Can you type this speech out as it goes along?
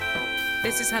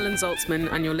This is Helen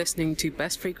Zaltzman, and you're listening to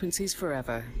Best Frequencies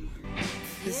Forever.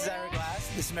 This is Ira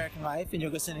Glass, This American Life, and you're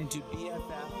listening to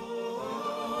BFF.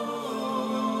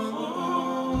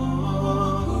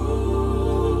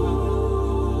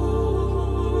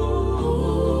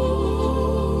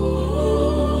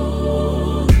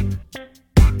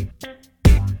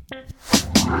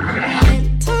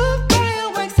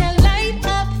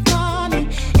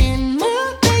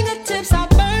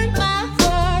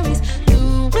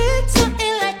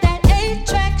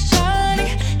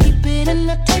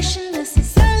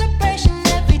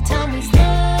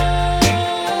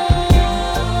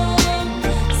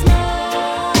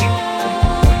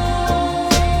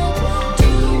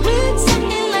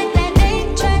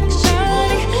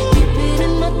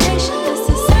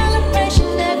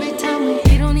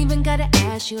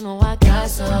 You know I got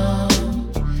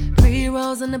some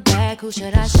pre-rolls in the back. Who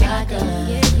should I shotgun?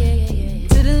 Yeah.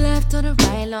 To the left or the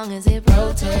right, long as it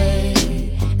rotates.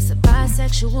 It's a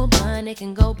bisexual bond, it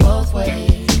can go both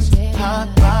ways. Yeah.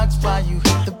 Hot box, why you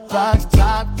hit the box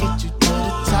top? Get you to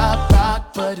the top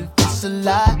rock, but if it's a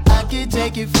lie, I can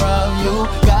take it from you.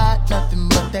 Got nothing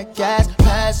but that gas,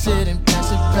 pass it and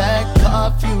pass it back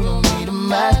off. You don't need a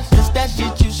mask, it's that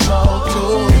shit you smoke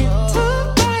too.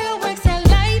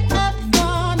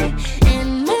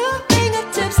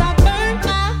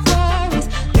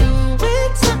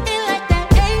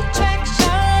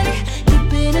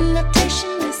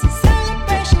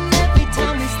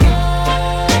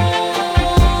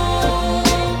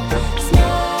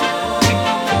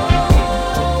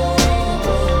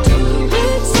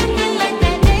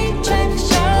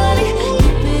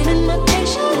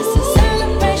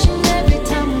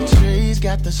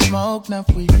 Smoke, now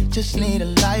we just need a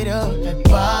lighter. That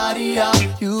body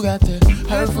up, you got the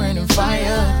earth, wind, and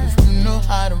fire. If you know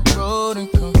how to roll, then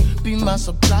come be my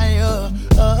supplier.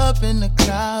 Up in the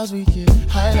clouds, we get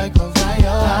high like a fire.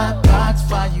 Hot box,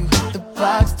 why you hit the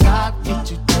box top? Get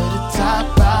you to the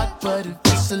top rock, but if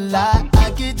it's a lie,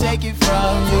 I can take it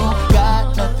from you.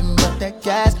 Got nothing but that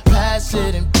gas, pass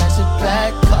it and pass it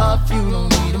back off. You don't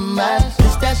need a mask,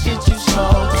 it's that shit you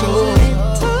smoke too.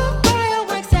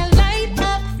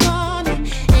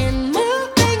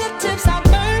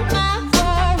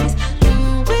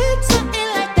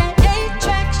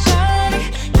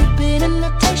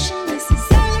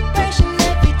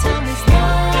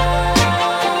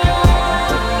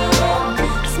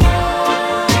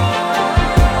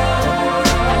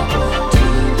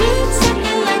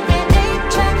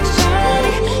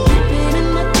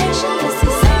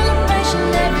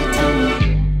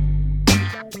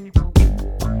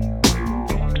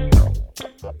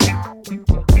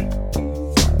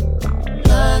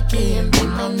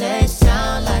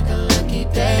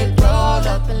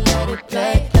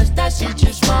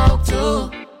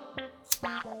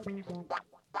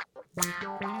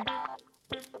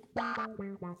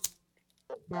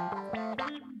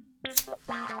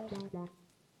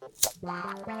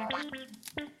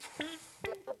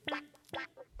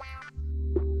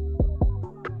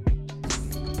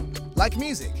 Like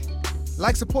music?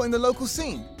 Like supporting the local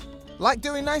scene? Like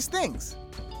doing nice things?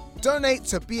 Donate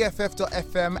to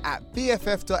BFF.fm at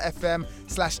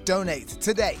BFF.fm/donate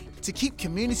today to keep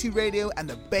community radio and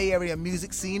the Bay Area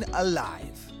music scene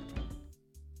alive.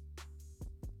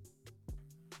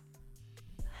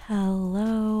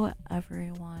 Hello,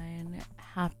 everyone.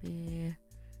 Happy,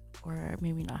 or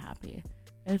maybe not happy.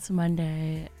 It's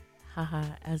Monday, haha,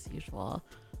 as usual.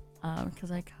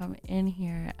 Because I come in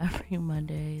here every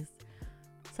Mondays,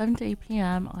 7 to 8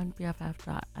 p.m. on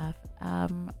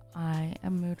BFF.fm. I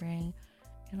am Mood Ring,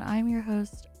 and I'm your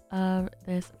host of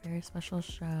this very special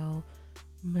show,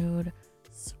 Mood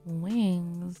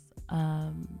Swings.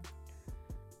 And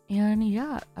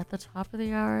yeah, at the top of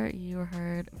the hour, you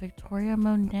heard Victoria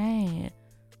Monet.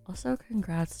 Also,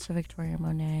 congrats to Victoria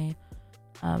Monet.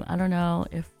 I don't know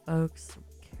if folks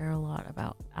care a lot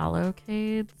about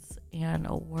allocades and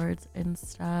awards and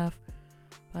stuff,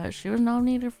 but she was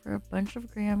nominated for a bunch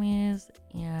of Grammys,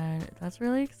 and that's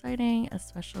really exciting,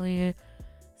 especially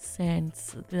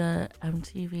since the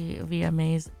MTV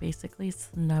VMAs basically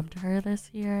snubbed her this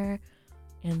year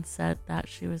and said that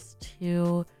it was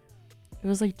too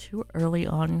early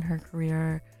on in her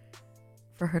career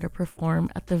for her to perform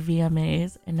at the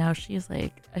VMAs, and now she's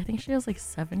I think she has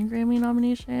 7 Grammy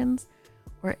nominations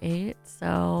or 8,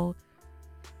 so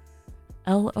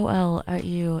LOL at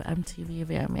you, MTV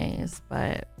VMAs,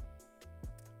 but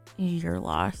your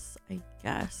loss, I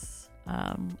guess.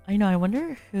 I know, I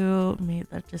wonder who made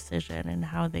that decision and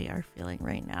how they are feeling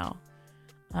right now,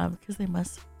 because they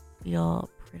must feel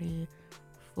pretty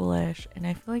foolish. And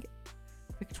I feel like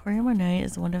Victoria Monet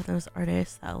is one of those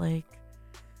artists that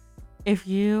if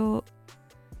you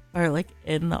are like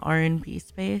in the R&B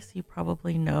space, you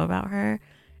probably know about her.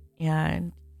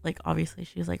 And like obviously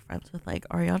she's like friends with like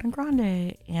Ariana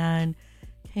Grande and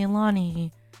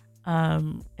Kehlani,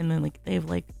 and then like they've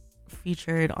like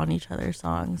featured on each other's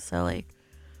songs, so like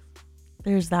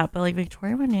there's that. But like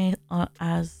Victoria Monet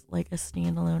as like a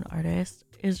standalone artist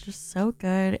is just so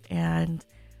good, and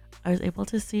I was able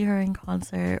to see her in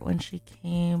concert when she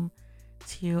came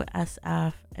to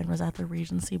SF and was at the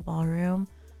Regency Ballroom.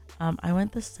 I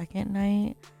went the second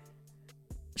night.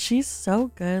 She's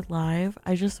so good live.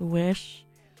 I just wish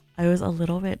I was a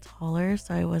little bit taller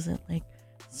so I wasn't like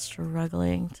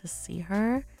struggling to see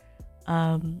her,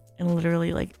 and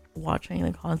literally like watching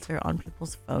the concert on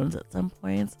people's phones at some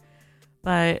points.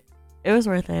 But it was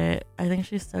worth it. I think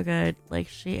she's so good. Like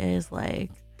she is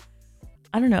like,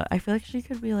 I don't know, I feel like she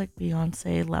could be like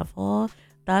Beyonce level.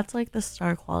 That's like the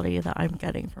star quality that I'm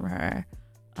getting from her.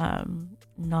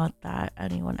 Not that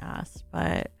anyone asked,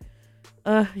 but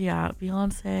yeah,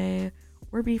 Beyonce,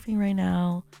 we're beefing right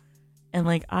now. And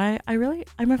like I'm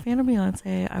a fan of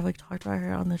Beyonce. I've like talked about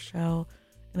her on the show,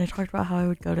 and I talked about how I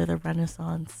would go to the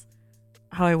Renaissance,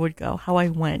 how I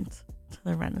went to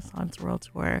the Renaissance World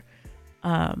Tour.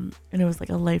 And it was like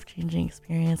a life-changing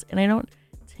experience, and I don't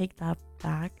take that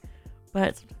back,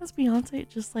 but sometimes Beyonce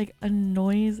just like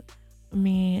annoys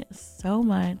me so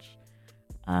much.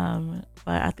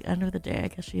 But at the end of the day, I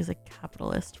guess she's a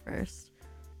capitalist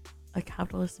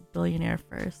billionaire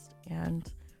first, and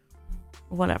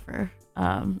whatever.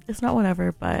 It's not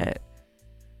whatever, but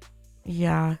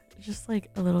yeah, just like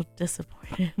a little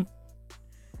disappointed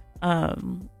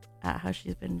at how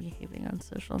she's been behaving on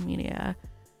social media.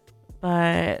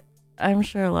 But I'm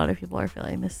sure a lot of people are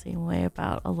feeling the same way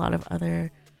about a lot of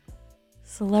other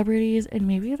celebrities, and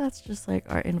maybe that's just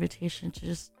like our invitation to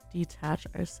just detach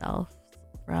ourselves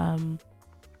from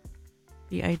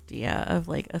the idea of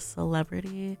like a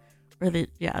celebrity, or the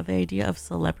idea of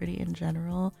celebrity in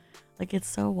general. Like it's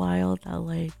so wild that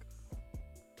like,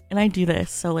 and I do this,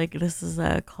 so like this is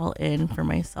a call in for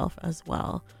myself as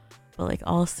well, but like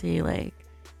I'll see like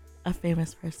a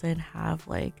famous person have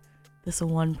like this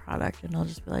one product, and I'll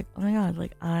just be like, oh my god,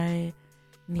 like I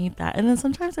need that. And then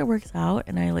sometimes it works out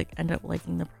and I like end up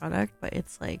liking the product, but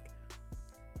it's like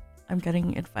I'm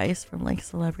getting advice from like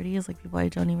celebrities, like people I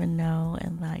don't even know,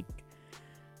 and like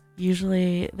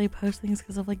usually they post things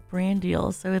because of like brand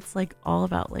deals, so it's like all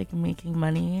about like making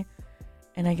money.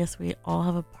 And I guess we all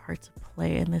have a part to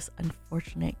play in this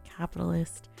unfortunate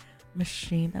capitalist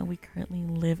machine that we currently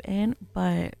live in.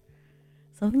 But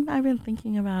something that I've been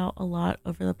thinking about a lot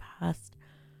over the past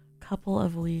couple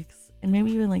of weeks, and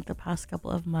maybe even like the past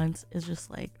couple of months, is just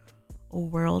like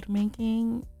world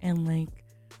making. And like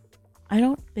I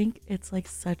don't think it's like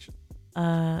such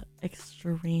a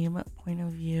extreme point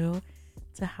of view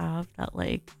to have that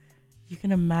like you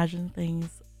can imagine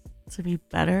things to be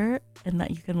better, and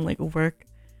that you can like work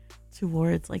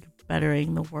towards like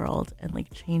bettering the world and like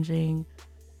changing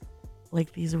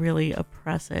like these really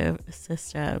oppressive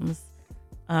systems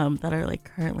that are like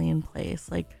currently in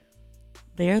place. Like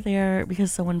they're there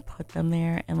because someone put them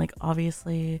there, and like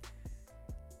obviously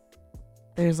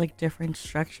there's like different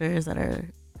structures that are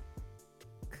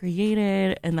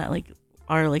created and that like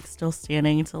are like still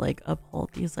standing to like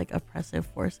uphold these like oppressive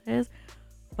forces,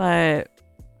 but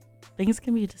things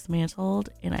can be dismantled.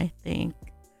 And I think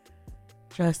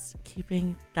just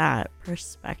keeping that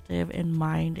perspective in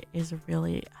mind is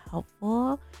really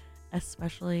helpful,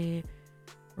 especially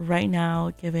right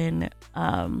now, given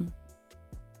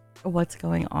what's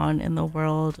going on in the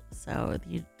world. So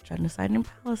the genocide in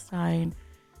Palestine,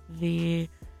 this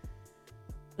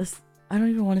I don't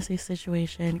even want to say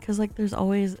situation, because like there's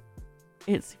always,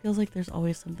 it feels like there's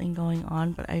always something going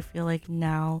on, but I feel like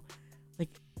now like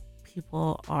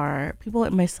people,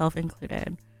 myself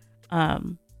included,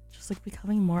 just like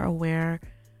becoming more aware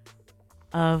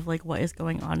of like what is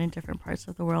going on in different parts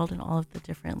of the world, and all of the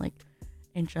different like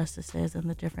injustices and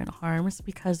the different harms,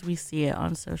 because we see it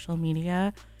on social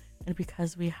media, and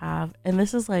because we have, and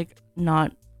this is like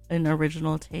not an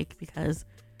original take, because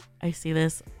I see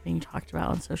this being talked about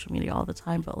on social media all the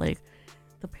time, but like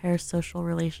the parasocial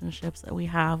relationships that we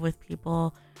have with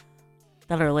people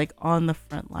that are like on the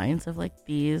front lines of like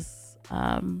these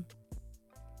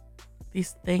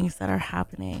things that are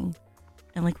happening,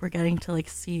 and like we're getting to like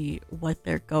see what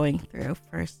they're going through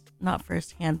not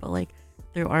firsthand, but like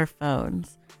through our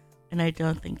phones. And I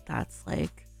don't think that's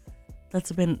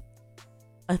been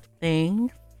a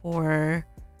thing or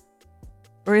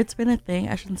it's been a thing.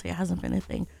 I shouldn't say it hasn't been a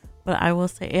thing, but I will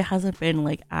say it hasn't been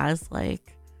like as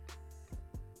like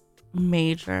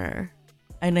major,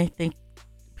 and I think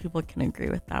people can agree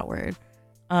with that word,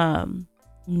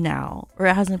 now, or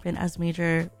it hasn't been as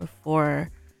major before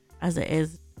as it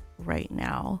is right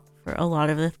now for a lot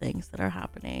of the things that are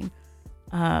happening.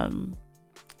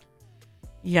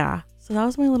 Yeah, so that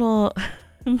was my little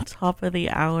top of the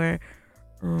hour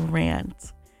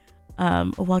rant.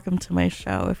 Welcome to my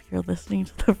show. If you're listening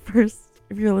for the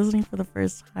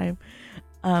first time,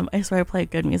 I swear I play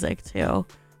good music too,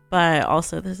 but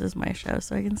also this is my show,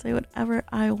 so I can say whatever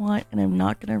I want, and I'm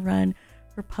not gonna run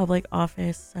for public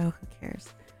office, so who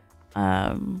cares?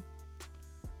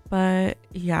 But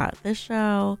yeah, this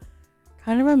show,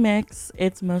 kind of a mix.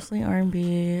 It's mostly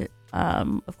R&B,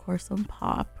 of course some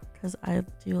pop, because I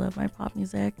do love my pop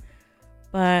music,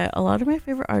 but a lot of my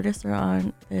favorite artists are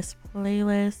on this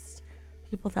playlist,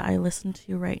 people that I listen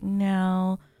to right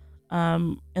now.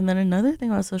 And then another thing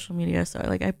about social media, so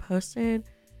like I posted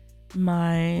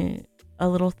a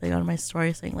little thing on my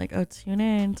story saying like, oh, tune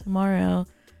in tomorrow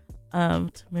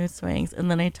to Mood Swings, and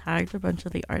then I tagged a bunch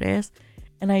of the artists,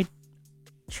 and I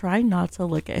try not to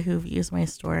look at who views my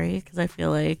story, because I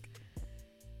feel like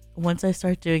once I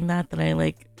start doing that, then I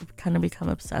like kind of become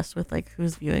obsessed with like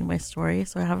who's viewing my story.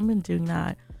 So I haven't been doing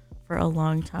that for a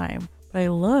long time, but I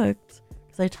looked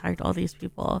because I tagged all these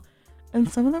people, and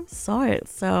some of them saw it.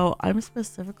 So I'm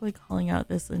specifically calling out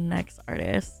this next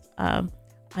artist,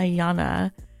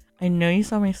 Ayana. I know you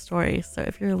saw my story, so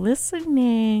if you're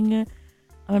listening,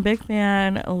 I'm a big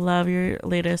fan. Love your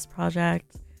latest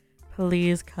project.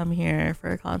 Please come here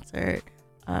for a concert,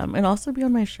 and also be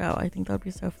on my show. I think that would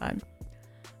be so fun.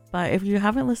 But if you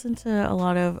haven't listened to a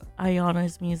lot of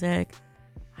Ayana's music,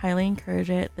 highly encourage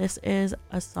it. This is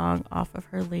a song off of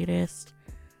her latest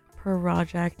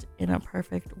project, In a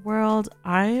Perfect World.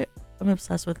 I am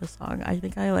obsessed with this song. I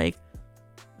think I like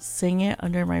sing it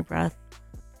under my breath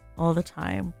all the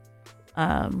time.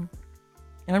 And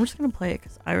I'm just gonna play it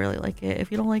because I really like it.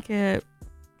 If you don't like it,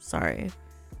 sorry.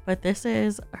 But this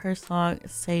is her song,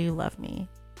 Say You Love Me.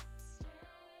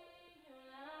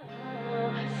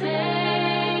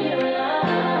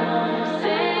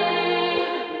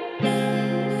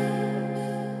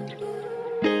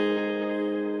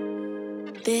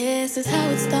 This is how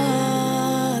it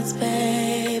starts,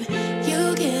 babe.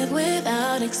 You give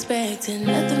without expecting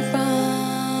nothing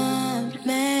from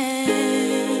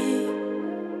me,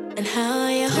 and how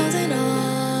you're holding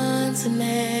on to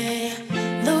me,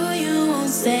 though you won't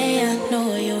say. I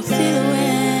know you'll feel away.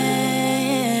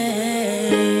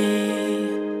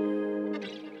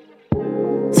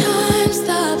 Time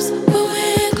stops when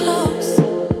we're close.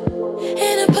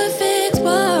 In a perfect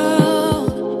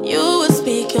world, you would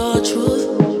speak your truth.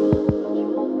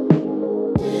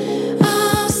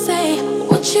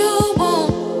 You want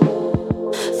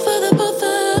for the both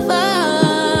of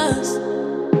us.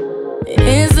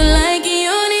 Is it like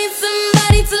you need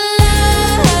somebody to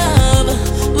love?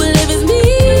 Well, if it's me,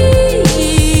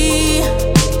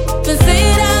 then say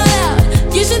it out loud.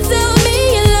 You should tell me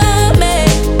you love me.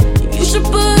 You should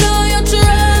put all your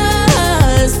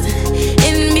trust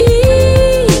in me.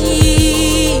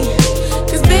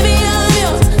 'Cause baby, I'm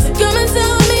yours, so come and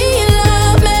tell me you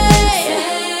love me.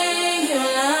 Say you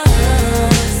love me.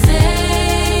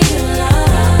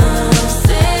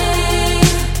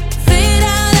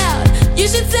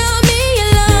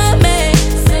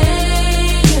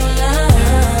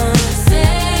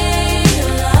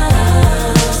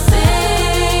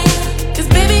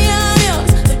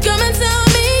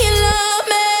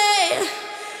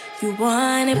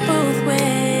 Want it both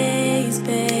ways,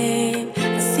 babe.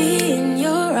 I see in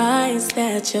your eyes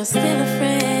that you're still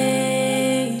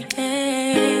afraid.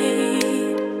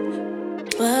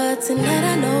 But tonight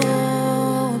I know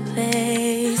a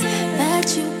place that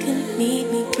you can meet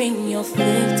me. Bring your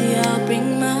 50, I'll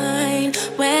bring mine.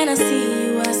 When I see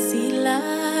you, I see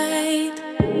light.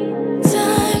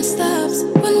 Time stops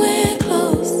when we're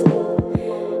close.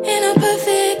 In a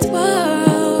perfect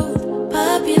world,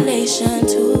 population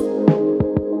too.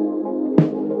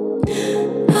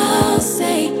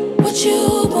 Say what you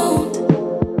want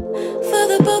for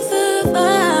the both of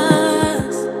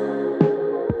us.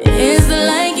 Is it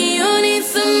like you need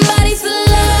somebody to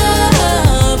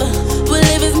love? Well,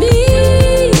 if it's me,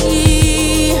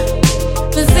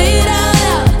 then say it out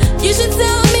loud. You should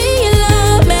tell me you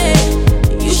love me.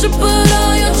 You should put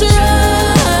all your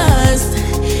trust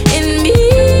in me.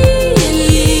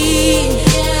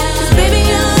 'Cause baby,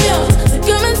 I'm yours, so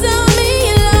come and tell me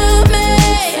you love me.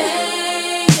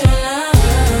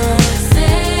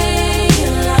 Say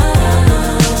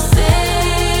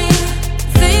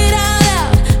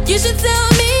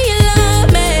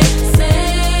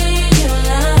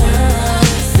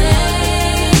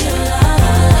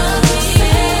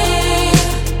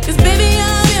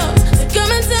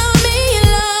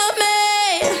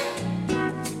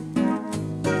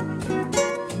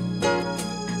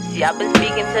See, I've been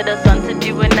speaking to the sun to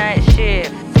do a night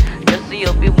shift, just so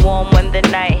you'll be warm when the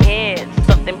night hits.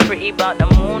 Something pretty about the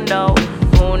moon though.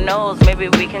 Who knows, maybe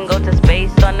we can go to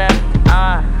space on a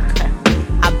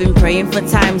I've been praying for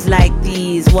times like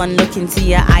these. One look into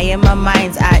your eye and my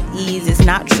mind's at ease. It's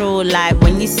natural, like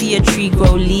when you see a tree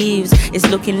grow leaves. It's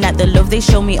looking like the love they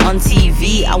show me on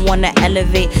TV. I wanna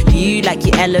elevate you like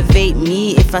you elevate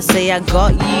me. If I say I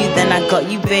got you, then I got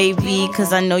you, baby.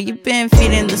 Cause I know you've been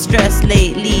feeling the stress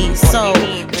lately. So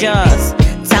just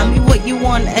tell me what you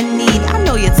want and need. I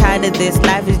know you're tired of this,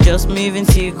 life is just moving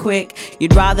too quick.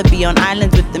 You'd rather be on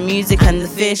islands with the music and the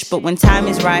fish. But when time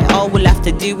is right, all we'll have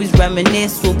to do is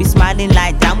reminisce. We'll be smiling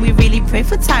like, damn, we really pray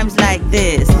for times like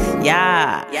this.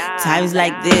 Yeah, times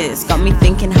like this got me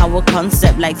thinking how a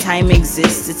concept like time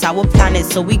exists. It's our planet,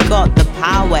 so we got the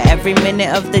power. Every minute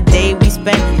of the day we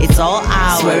spend, it's all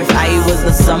ours. Swear if I was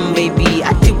the sun, baby,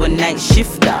 I'd do a night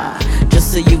shifter,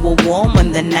 just so you were warm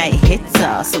when the night hits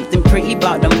her. Something pretty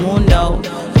about the moon though.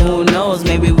 Who knows,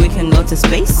 maybe we can go to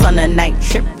space on a night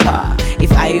tripper.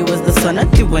 If I was the sun,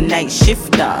 I'd do a night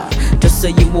shifter, just so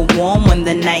you were warm when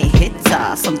the night hits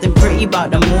her. Something pretty about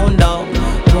the moon though.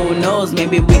 Who knows,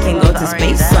 maybe we can go to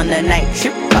space on a night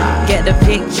tripper. Get the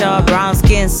picture, brown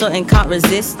skin, something can't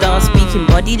resist her. Speaking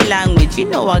body language, you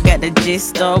know I get the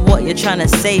gist of what you're trying to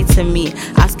say to me.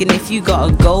 Asking if you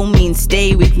gotta go means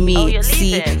stay with me.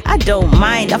 See, I don't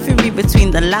mind, I feel read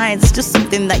between the lines. It's just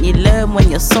something that you learn when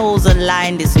your soul's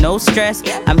aligned. It's no stress,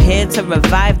 I'm here to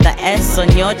revive the S on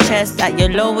your chest at your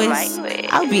lowest.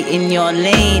 I'll be in your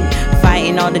lane,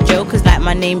 fighting all the jokers like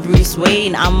my name Bruce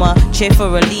Wayne. I'ma cheer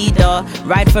for a leader,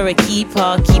 ride for a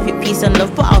keeper, keep it peace and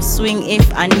love, but I'll swing if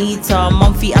I need to.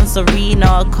 Mumphy and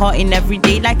Serena, caught in every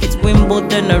day like it's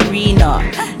Wimbledon Arena.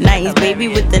 90s baby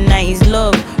with the 90s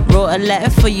love, wrote a letter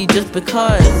for you just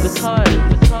because.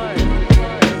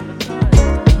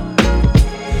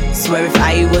 Swear if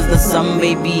I was the sun,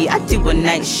 baby, I'd do a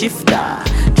night shifter,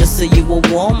 just so you were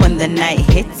warm when the night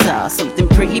hits her. Something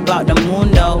pretty about the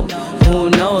moon though. Who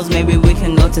knows, maybe we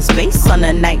can go to space on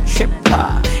a night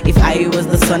tripper. If I was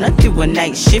the sun, I'd do a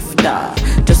night shifter,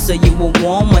 just so you were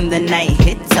warm when the night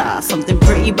hits her. Something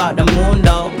pretty about the moon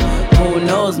though. Who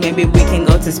knows, maybe we can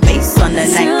go to space on a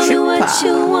night tripper. Tell me what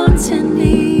you want and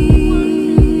need,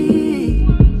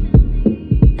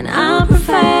 and I'll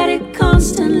provide it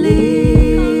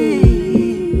constantly.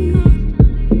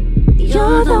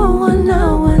 You're the one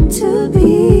I want to be,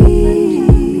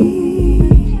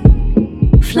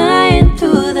 flying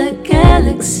through the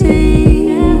galaxy.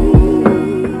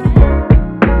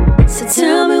 So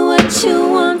tell me what you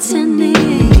want and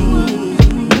need,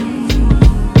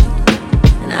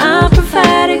 and I'll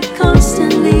provide it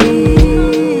constantly.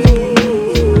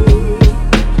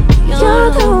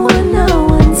 You're the one I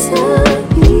want to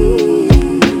be,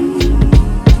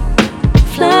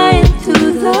 flying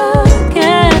through the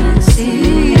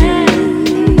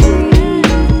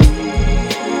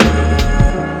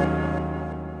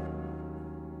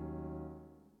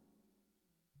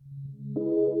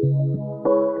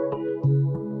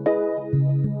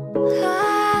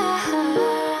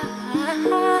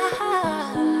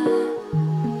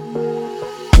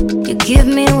you give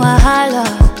me wahala,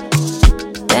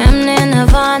 damn near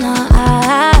nirvana.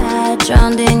 I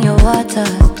drowned in your water,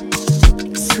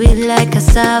 sweet like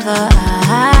cassava.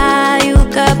 You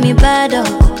got me better.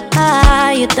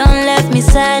 You don't let me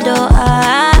settle.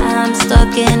 I'm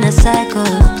stuck in a cycle.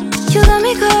 You got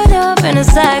me caught up in a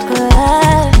cycle.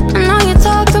 I know you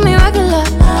talk to me regular,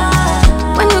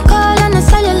 when you call on the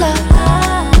cellular,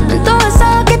 and though it's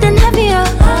all getting heavier,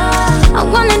 I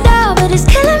want it out, but it's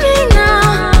killing me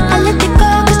now. I let it go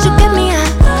cause you get me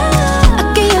out.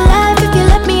 I'll give you life if you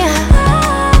let me out.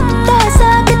 Though it's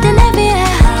all getting heavier,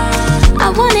 I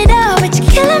want it out, but you're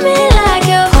killing me like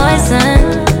you're poison.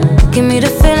 Give me the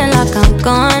feeling like I'm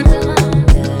gone.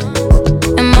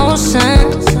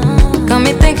 Emotions got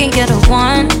me thinking you're the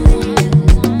one.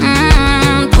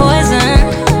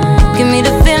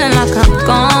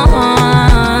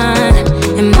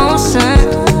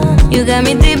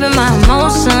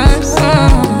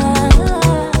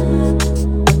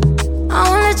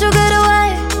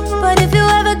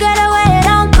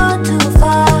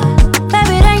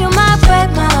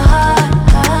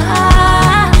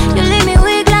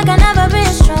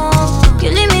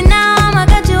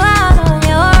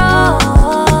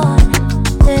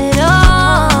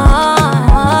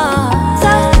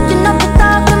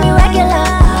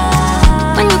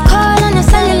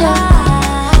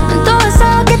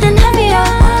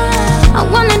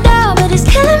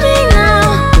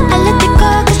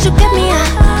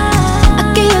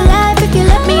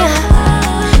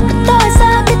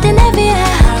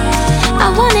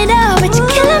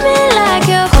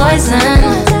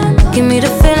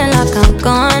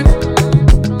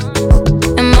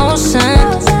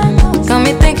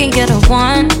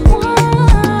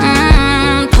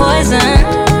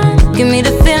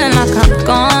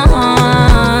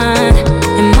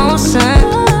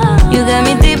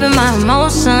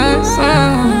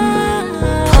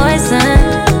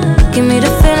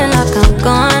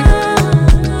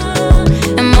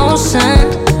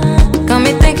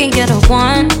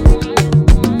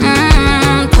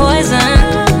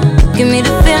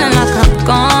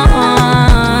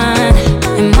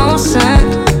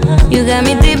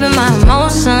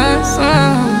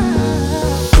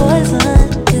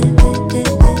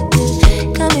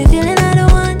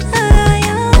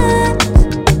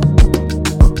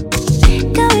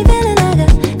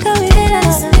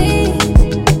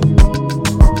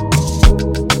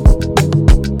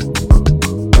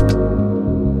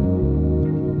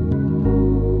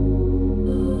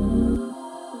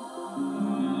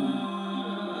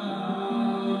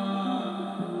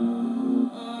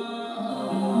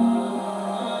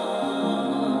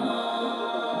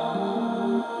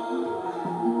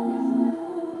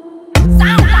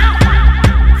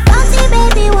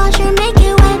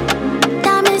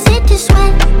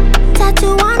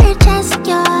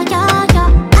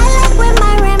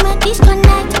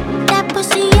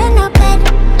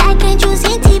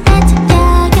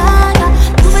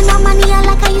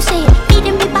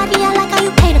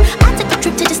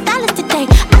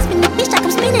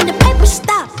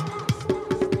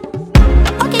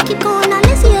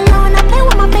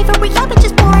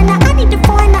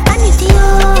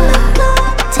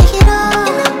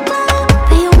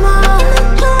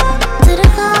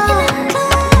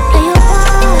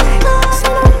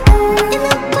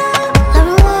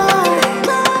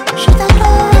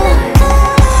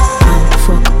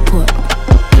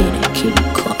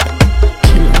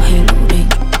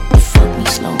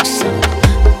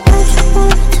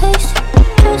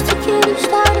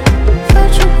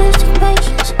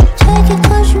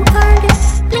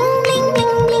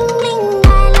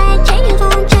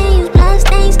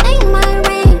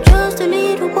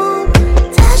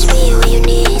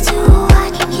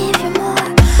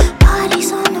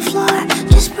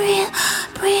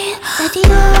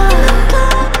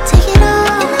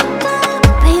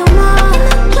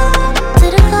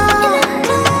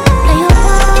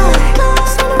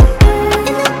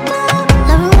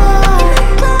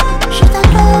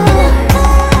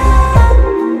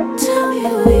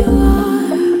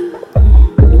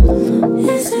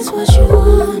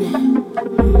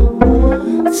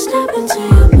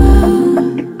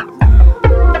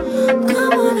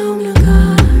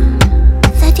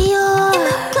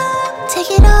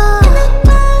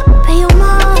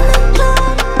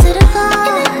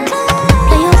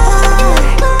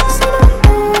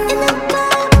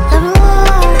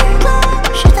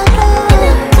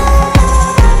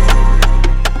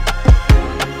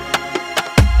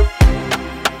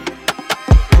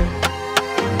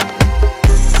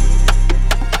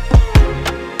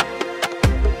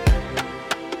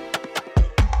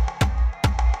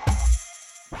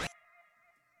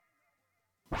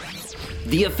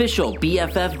 The official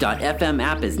BFF.FM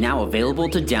app is now available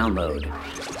to download.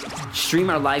 Stream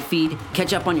our live feed,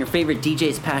 catch up on your favorite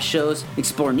DJ's past shows,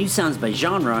 explore new sounds by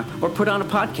genre, or put on a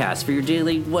podcast for your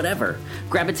daily whatever.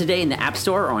 Grab it today in the App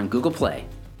Store or on Google Play.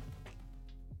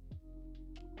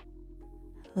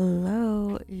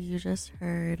 Hello, you just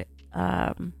heard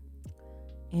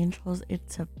Angels in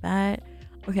Tibet.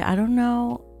 Okay, I don't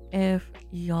know if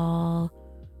y'all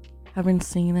have been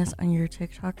seeing this on your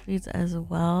TikTok feeds as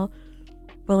well,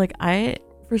 but like I,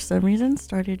 for some reason,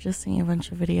 started just seeing a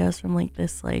bunch of videos from like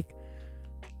this like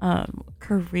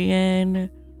Korean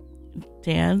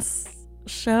dance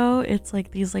show. It's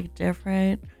like these like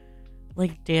different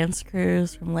like dance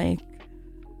crews from like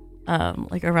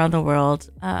around the world.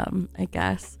 I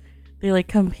guess they like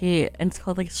compete, and it's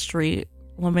called like Street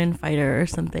Woman Fighter or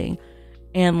something.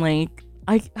 And like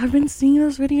I've been seeing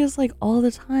those videos like all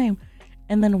the time.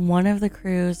 And then one of the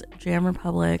crews, Jam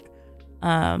Republic,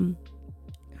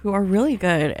 who are really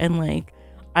good, and like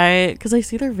because I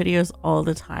see their videos all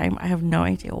the time. I have no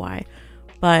idea why,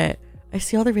 but I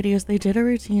see all their videos. They did a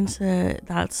routine to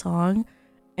that song,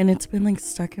 and it's been like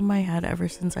stuck in my head ever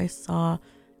since I saw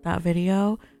that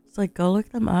video. So like go look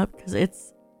them up, because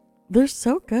they're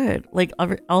so good. Like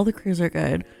all the crews are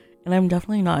good, and I'm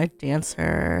definitely not a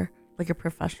dancer, like a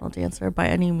professional dancer by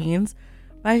any means.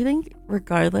 But I think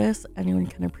regardless, anyone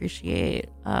can appreciate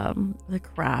the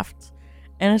craft.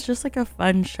 And it's just like a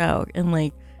fun show. And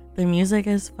like the music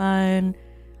is fun.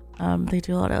 They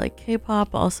do a lot of like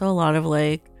K-pop, also a lot of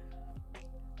like,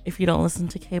 if you don't listen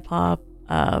to K-pop,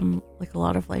 like a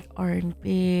lot of like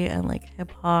R&B and like hip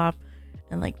hop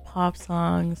and like pop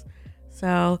songs.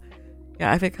 So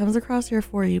yeah, if it comes across your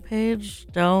For You page,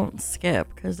 don't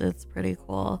skip, because it's pretty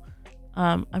cool.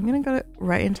 I'm gonna go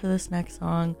right into this next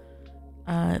song.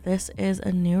 This is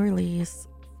a new release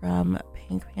from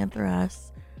Pink Pantheress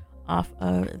off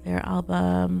of their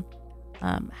album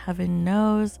Heaven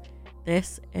Knows.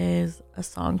 This is a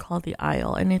song called The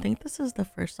Isle, and I think this is the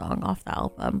first song off the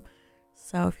album.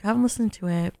 So if you haven't listened to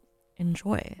it,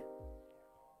 enjoy.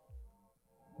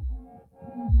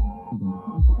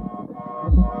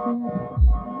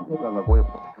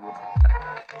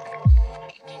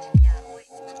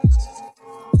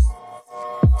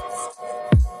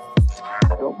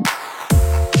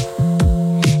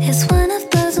 It's one of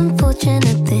those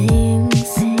unfortunate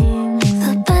things.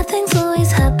 The bad things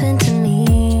always happen to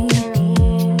me,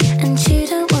 and you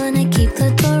don't wanna keep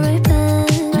the door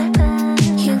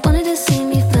open. You wanted to see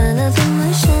me full of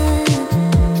emotion.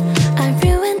 I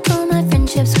ruined all my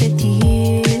friendships with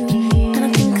you, and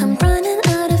I think I'm running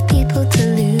out of people to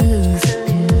lose.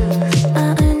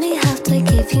 I only have to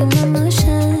give you my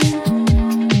motion,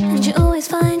 and you always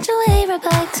find your way right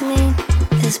back to me.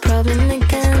 This problem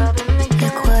again.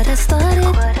 Look what I started.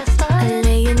 I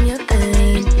lay in your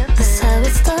bed. That's how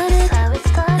it started.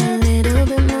 A little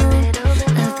bit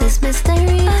more of this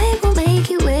mystery. I will make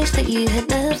you wish that you had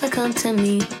never come to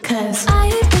me. 'Cause I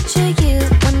picture you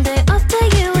one day after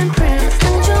you improve,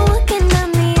 and you're walking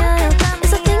down the aisle.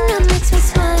 It's a thing that makes me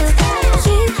smile.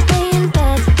 You lay in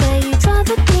bed where you'd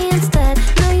rather be instead.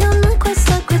 No, you're not quite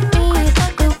stuck with me,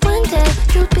 but one day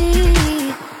you'll be.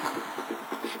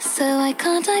 So why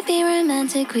can't I be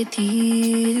romantic with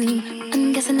you?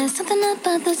 I'm guessing there's something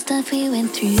about the stuff we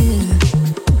went through.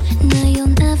 No,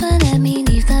 you'll never let me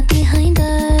leave that behind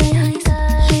us.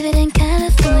 Leave it in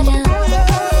California.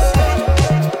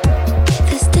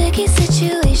 This sticky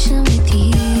situation with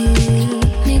you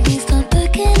made me start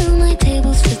booking all my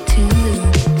tables for two.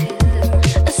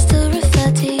 I still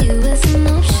refer to you as an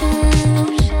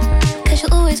option, 'cause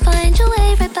you'll always find your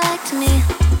way right back to me.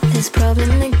 This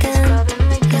problem again.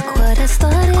 Look what I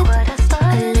started.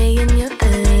 I lay in your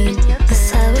bed.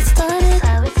 That's how it started.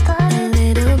 A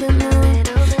little bit more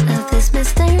of this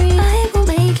mystery. I will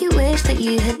make you wish that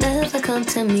you had never come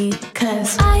to me.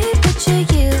 'Cause I picture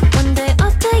you one day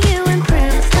after you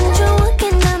improve, and you're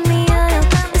walking down the aisle.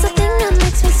 It's a thing that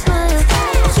makes me smile.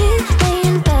 You lay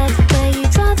in bed where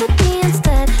you'd rather be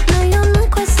instead. No, you're not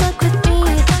quite stuck with me,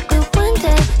 but one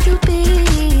day you'll be.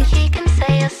 You can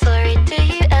say you're sorry. Do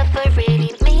you ever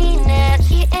really mean it?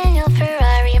 You and your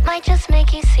Ferrari might just make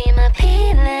you seem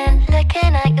appealing.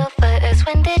 Looking at your photos,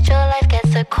 when did your life get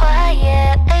so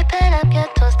quiet? Open up your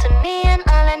doors to me and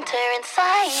I'll enter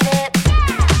inside it.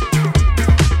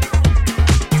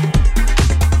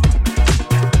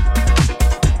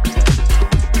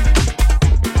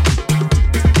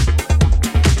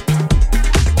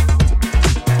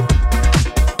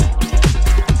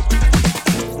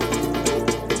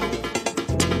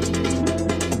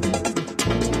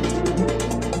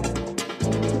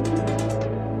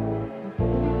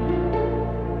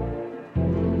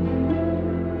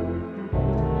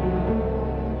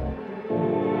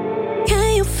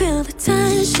 you feel the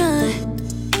tension?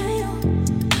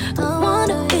 I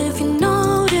wonder if you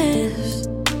notice.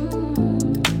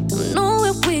 I know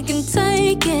if we can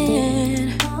take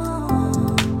it.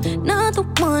 Not the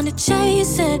one to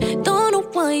chase it. Don't know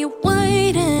why you're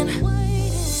waiting.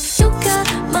 You got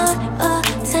my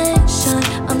attention.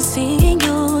 I'm seeing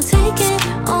you taking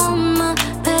all my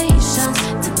patience.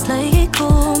 To play it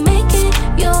cool, make it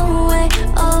your way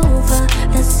over.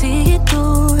 Let's see it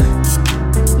through.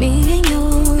 Me and you.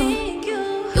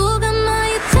 You got my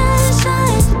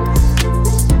attention.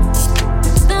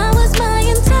 That was my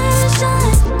intention.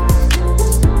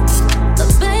 But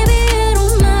baby, it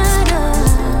don't matter.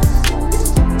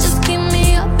 Just keep me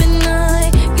up at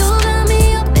night. You got me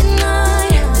up at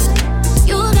night.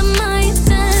 You got my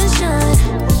attention.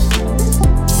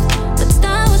 But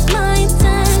that was my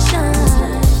intention.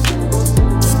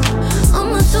 On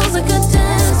my toes like a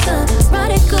dancer.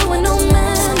 Ride it good with no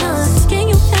manners. Can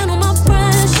you handle my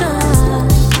pressure?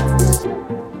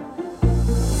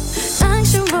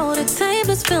 Action, roll the tape,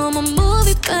 let's film a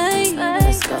movie, babe.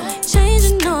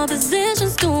 Changing all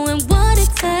positions, doing what it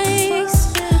takes.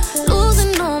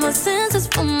 Losing all my senses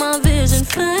from my vision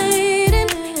fading.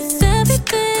 It's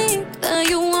everything that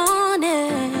you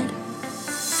wanted.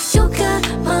 You got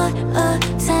my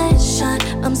attention.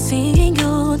 I'm seeing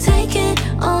you taking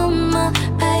all my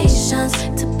patience.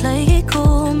 To play it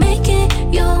cool, make it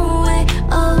your way.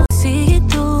 Oh, see it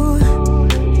through.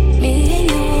 Me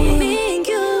and you, me and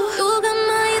you. You got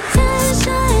my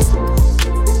attention.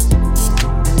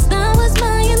 That was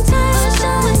my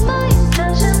intention.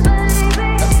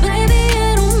 But baby,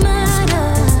 it don't matter.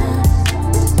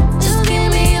 Just keep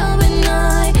me up at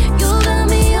night. You got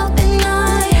me up at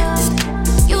night.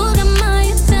 You got my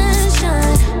attention.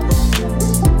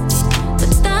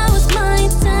 But that was my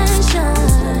intention.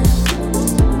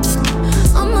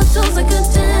 On my toes like a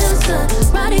dancer.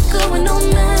 Ride it good with no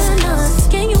manners.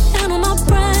 Can you handle my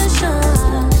pressure?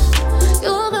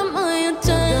 You got my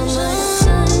attention.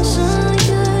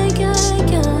 Yeah, yeah,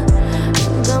 yeah. You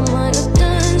got my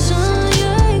attention.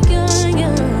 Yeah, yeah,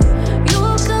 yeah. You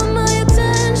got my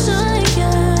attention.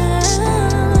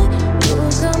 Yeah. You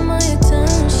got my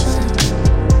attention.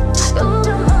 You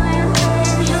got my attention.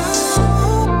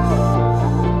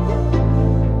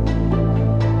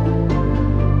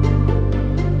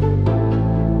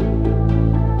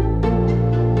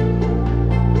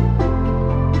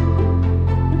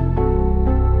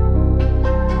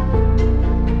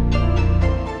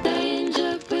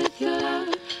 Danger with your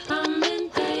love. I'm in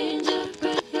danger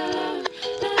with your love.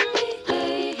 Let me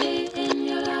lay here in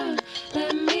your love.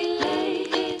 Let me lay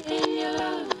here in your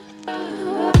love.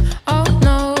 Oh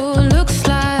no, looks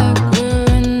like we're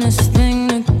in this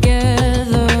thing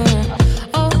together.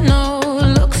 Oh no,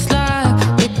 looks like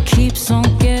it keeps on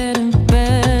getting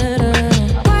better.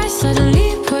 Why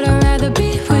suddenly would I rather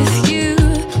be with you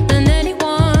than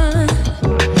anyone?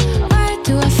 Why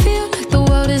do I feel like the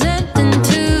world is ending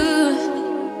too?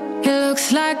 It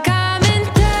looks like I'm in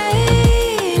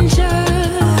danger.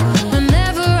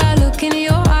 Whenever I look in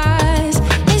your eyes,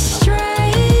 it's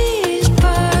strange,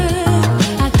 but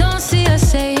I don't see us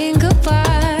saying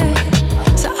goodbye.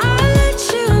 So I'll let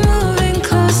you move in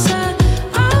closer.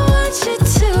 I want you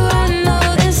to. I know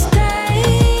there's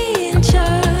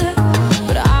danger,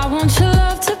 but I want your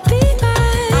love to be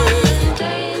mine. I'm in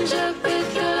danger with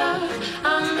your love.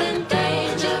 I'm in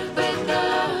danger with your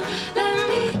love. Let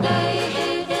me lay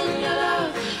here in your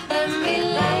love. Let me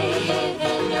lay here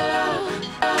in your love.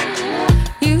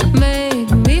 You make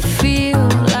me feel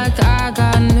like I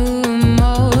got new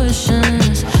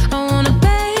emotions. I wanna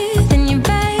bathe in you,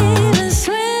 babe, and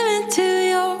swim into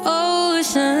your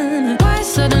ocean. Why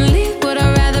suddenly would I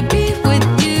rather be with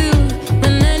you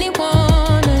than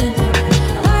anyone?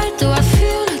 Why do I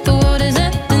feel like the world is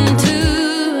ending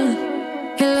too?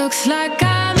 It looks like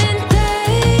I'm in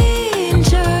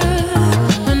danger.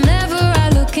 Whenever I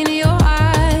look in your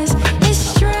eyes, it's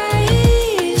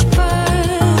strange, but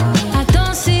I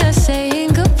don't see us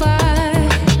saying goodbye.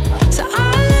 So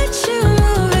I'll let you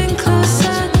move in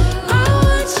closer. I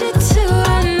want you to.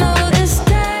 I know there's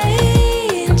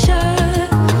danger,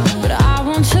 but I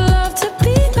want your love to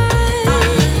be mine.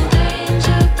 I'm in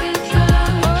danger with your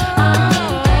love. I'm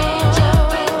in danger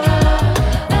with your love.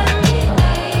 Let me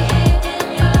lay here in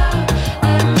your love.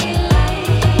 Let me lay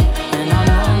here in your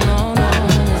love.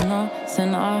 There's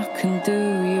nothing I can do.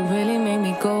 You really make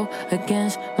me go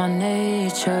against my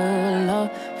nature.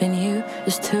 Loving you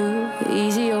is too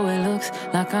easy. Oh, it looks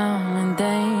like I'm in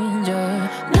danger.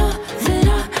 Nothing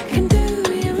I can do.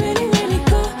 You really make me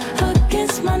go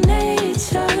against my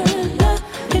nature.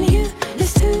 Loving you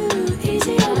is too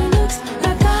easy. Oh, it looks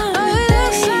like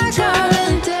I'm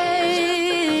in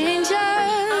danger.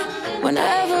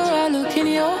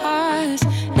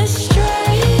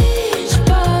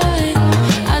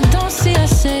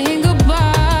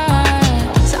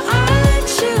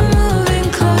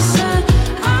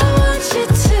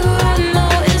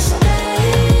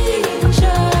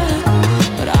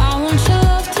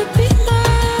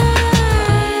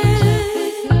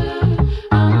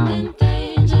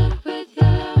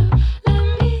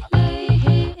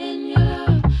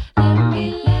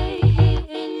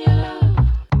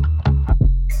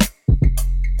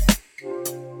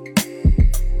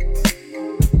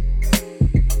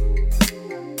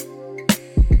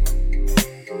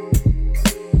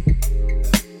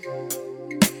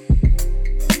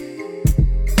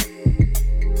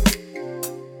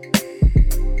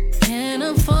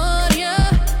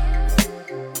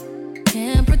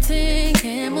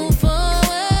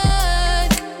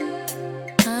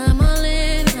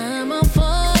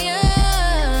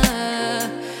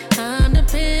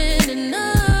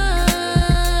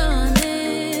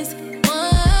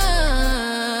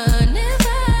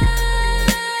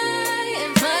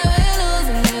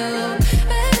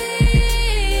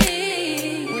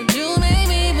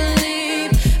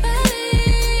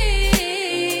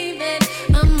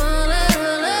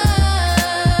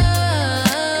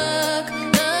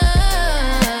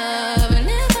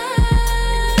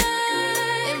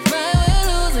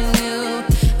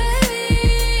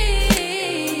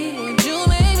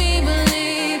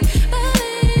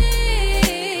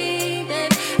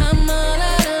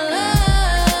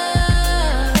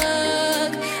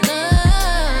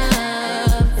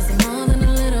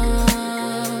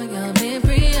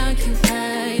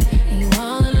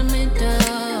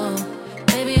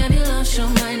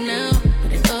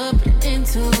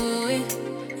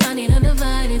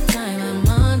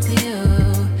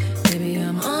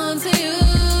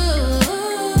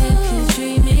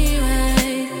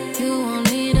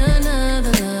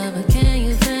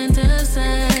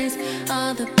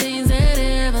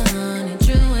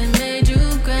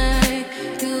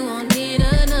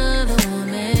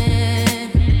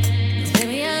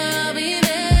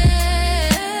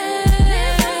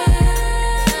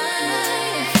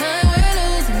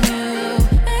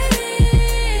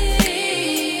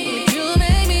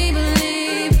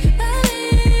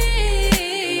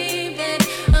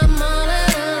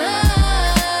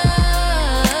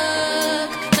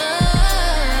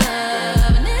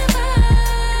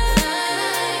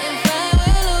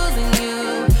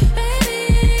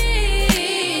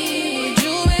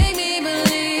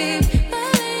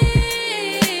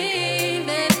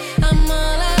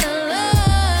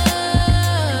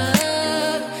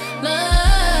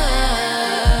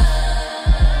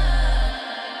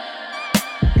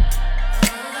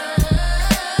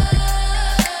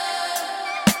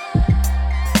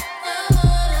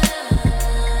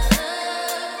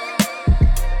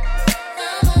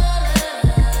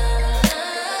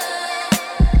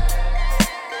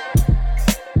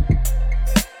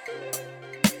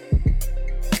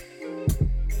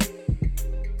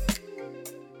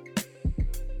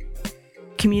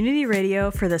 Community radio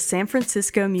for the San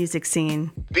Francisco music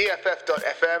scene.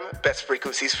 BFF.FM, best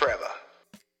frequencies forever.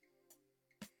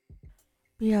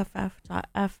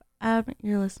 BFF.FM,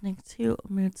 you're listening to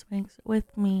Mood Swings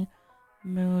with me,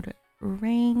 Mood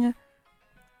Ring.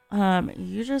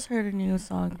 You just heard a new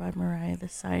song by Mariah the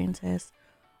Scientist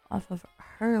off of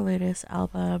her latest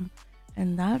album,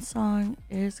 and that song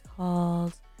is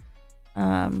called,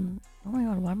 oh my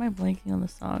god, why am I blanking on the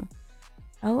song?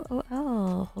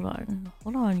 LOL.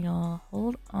 Hold on, y'all.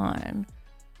 Hold on.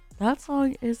 That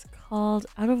song is called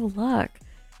Out of Luck.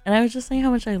 And I was just saying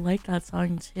how much I like that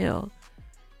song too.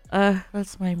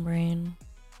 That's my brain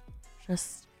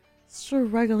just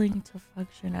struggling to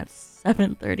function at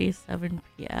 7:37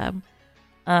 p.m.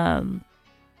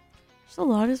 Just a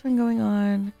lot has been going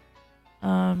on.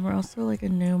 We're also like a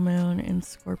new moon in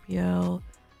Scorpio.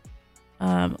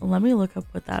 Let me look up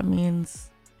what that means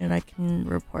and I can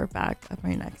report back at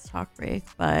my next talk break.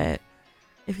 But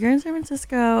if you're in San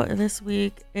Francisco this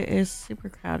week, it is super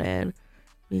crowded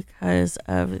because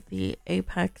of the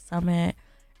APEC summit.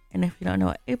 And if you don't know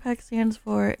what APEC stands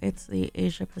for, it's the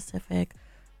Asia Pacific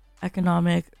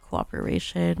Economic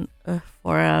Cooperation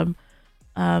Forum.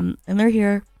 And they're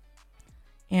here.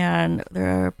 And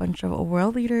there are a bunch of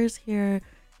world leaders here,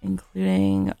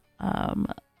 including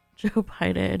Joe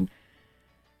Biden.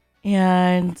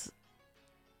 And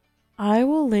I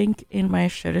will link in my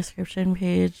show description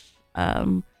page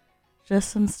just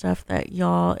some stuff that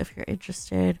y'all, if you're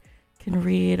interested, can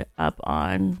read up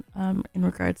on in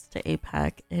regards to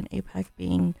APEC and APEC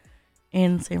being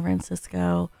in San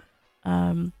Francisco.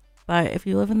 But if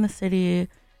you live in the city,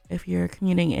 if you're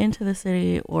commuting into the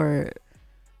city or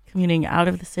commuting out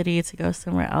of the city to go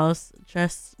somewhere else,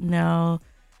 just know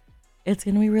it's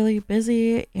going to be really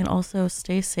busy, and also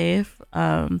stay safe.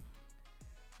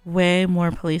 Way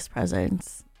more police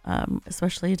presence,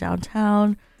 especially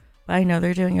downtown, but I know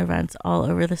they're doing events all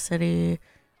over the city.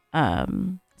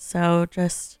 So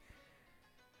just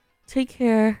take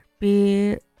care,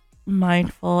 be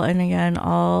mindful, and again,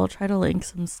 I'll try to link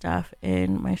some stuff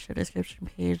in my show description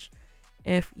page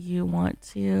if you want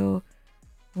to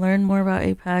learn more about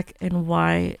APEC and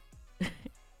why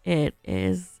it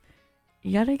is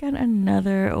yet again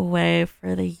another way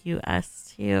for the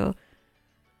U.S. to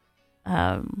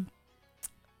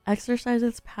exercise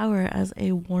its power as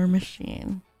a war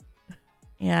machine.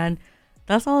 And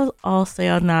that's all I'll say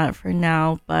on that for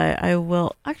now. But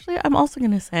I'm also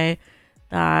going to say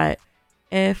that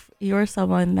if you're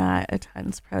someone that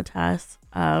attends protests,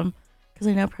 because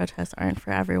I know protests aren't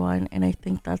for everyone, and I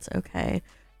think that's okay.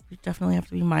 You definitely have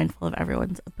to be mindful of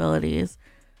everyone's abilities.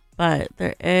 But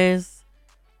there is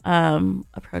a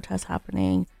protest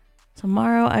happening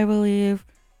tomorrow, I believe.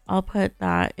 I'll put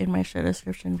that in my show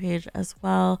description page as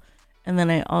well. And then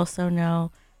I also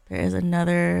know there is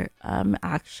another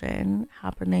action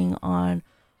happening on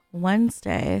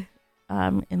Wednesday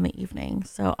in the evening.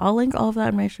 So I'll link all of that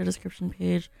in my show description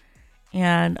page.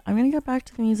 And I'm going to get back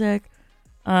to the music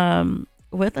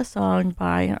with a song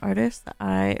by an artist that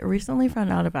I recently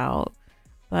found out about,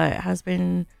 but has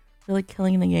been really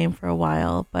killing the game for a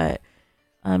while. But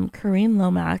Kareen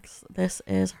Lomax, this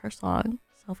is her song,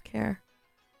 Self-Care.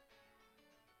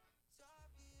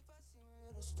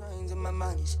 And my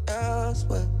mind is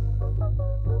elsewhere.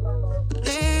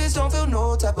 Please don't feel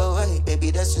no type of way, baby,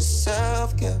 that's just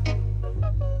self-care.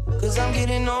 Cause I'm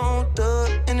getting older,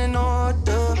 and in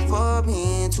order for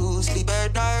me to sleep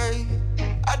at night,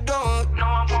 I don't know,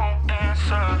 I won't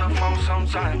answer the phone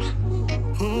sometimes.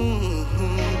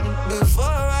 Before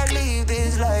I leave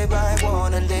this life, I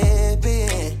wanna live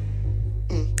it.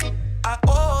 I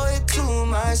owe it to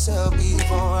myself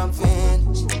before I'm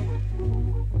finished.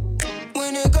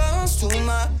 When it comes to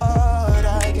my heart,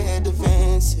 I get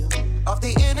defensive. Off the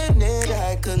internet,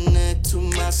 I connect to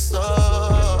my soul.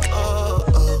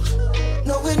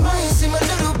 No, it might seem a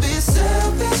little bit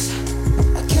selfish.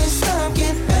 I can't stop,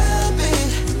 can't help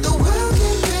it. The world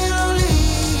can be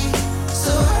lonely,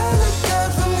 so I look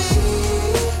out for me.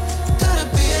 Gotta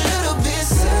be a little bit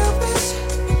selfish.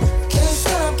 Can't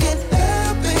stop, can't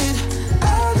help it. I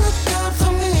look out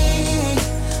for me.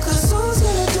 Cause who's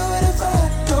gonna do it if I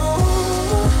don't?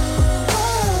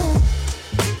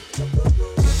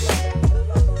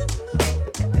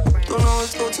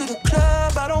 Go to the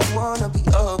club, I don't wanna be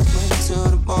up until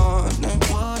the morning.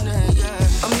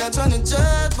 Yeah. I'm not trying to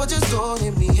judge, but just don't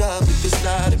hit me up if it's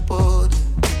not important.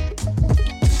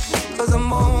 Cause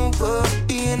I'm over,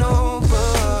 being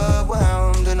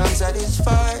overwhelmed and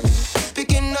unsatisfied.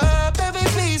 Picking up every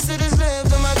piece that is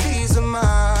left of my peace of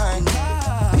mind.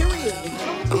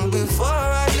 And before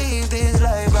I leave this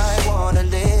life, I wanna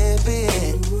live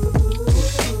it.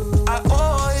 I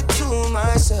owe it to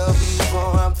myself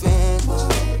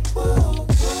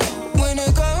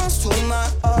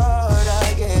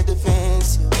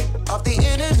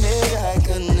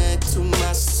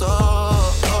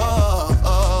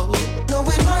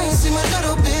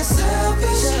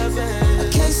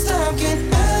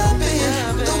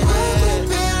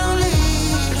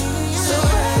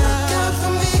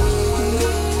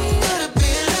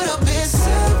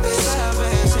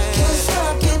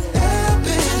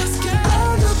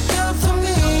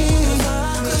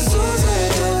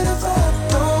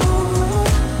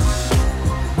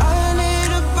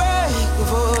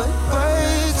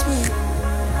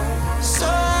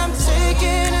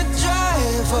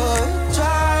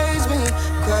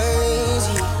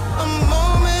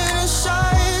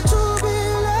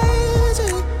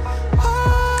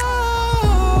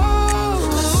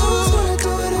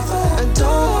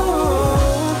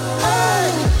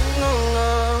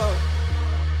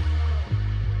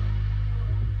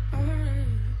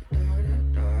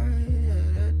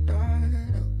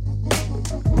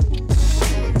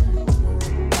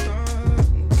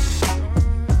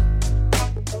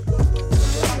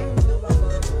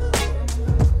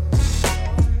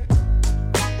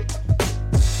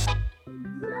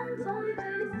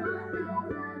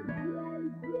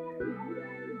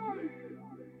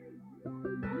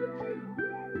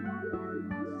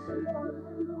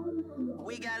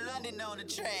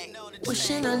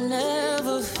Wishing I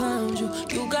never found you.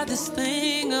 You got this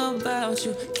thing about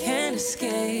you, can't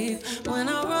escape. When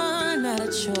I run out of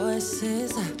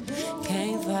choices, I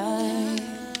can't fight.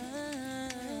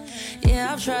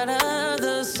 Yeah, I've tried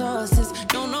other sources,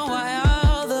 don't know why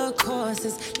all the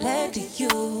courses led to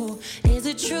you. Is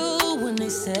it true when they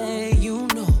say you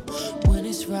know when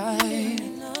it's right?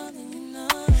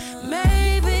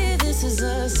 Maybe this is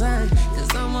a sign,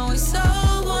 'cause I'm always so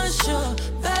unsure,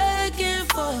 back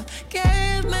and forth,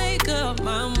 can't make up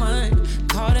my mind,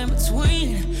 caught in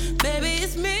between, baby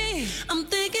it's me. I'm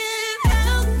thinking,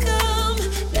 how come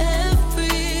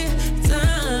every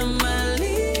time I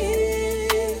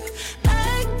leave,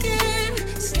 I can't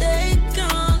stay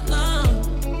gone long,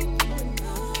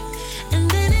 and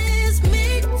then it's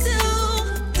me too,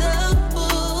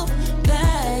 double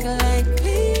back like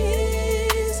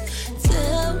please,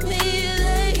 tell me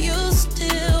that you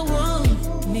still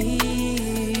want me.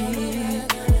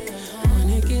 When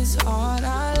it gets hard,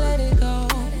 I let it go.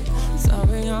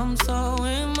 Sorry, I'm so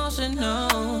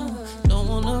emotional. Don't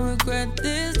wanna regret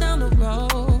this down the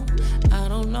road. I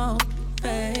don't know,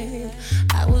 babe.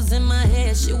 I was in my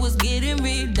head, shit was getting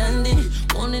redundant.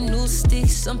 Wanted new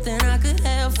sticks, something I could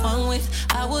have fun with.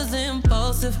 I was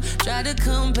impulsive, tried to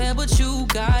compare, but you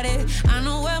got it. I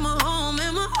know where my home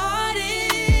and my heart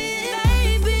is.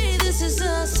 Baby, this is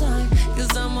a sign,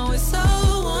 'cause I'm always so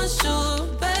unsure,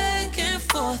 back and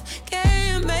forth,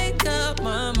 can't make up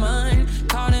my mind,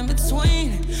 caught in between,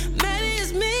 maybe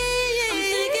it's me. I'm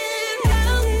thinking,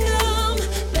 how come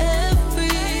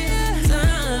every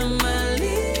time I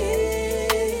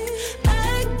leave,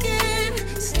 I can't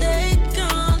stay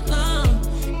gone long,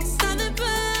 it's nothing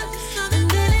but, and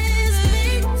then it's me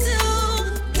too,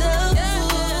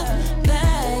 double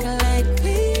back like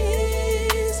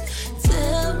please,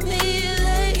 tell me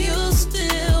that you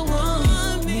still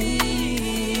want me.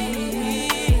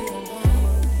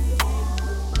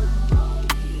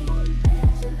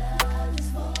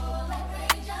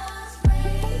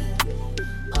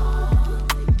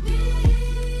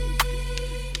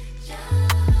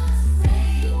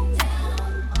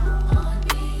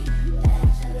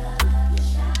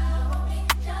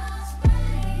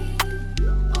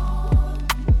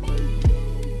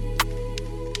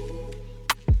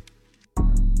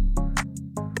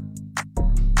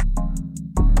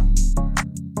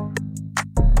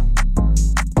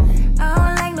 I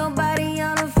don't like nobody,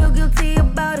 I don't feel guilty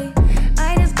about it.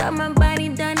 I just got my body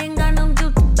done, ain't got no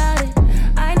guilt about it.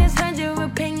 I just heard your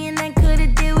opinion, I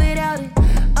could've did without it.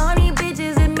 All these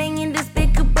bitches are making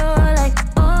despicable, like,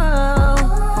 oh,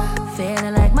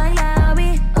 feeling like my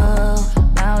lobby, oh,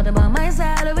 proud about my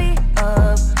salary,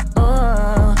 oh,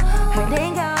 oh, heard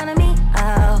they count on me,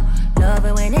 oh, love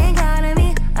it when they count on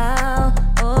me, oh,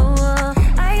 oh,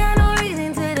 I got no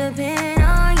reason to depend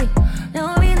on you,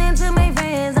 no reason to make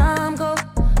friends, I'm cold.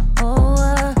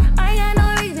 Oh, I got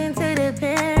no reason to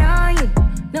depend on you.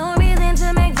 No reason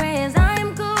to make friends,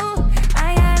 I'm cool.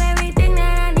 I got everything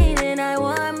that I need and I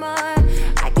want more.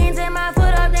 I can't take my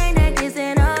foot off their neck, it's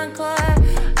an encore.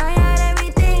 I got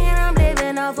everything and I'm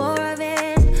living off for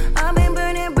revenge. I've been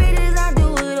burning bridges, I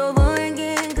do it over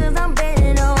again. 'Cause I'm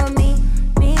betting on me,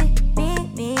 me, me,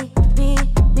 me, me,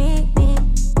 me, me,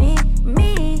 me,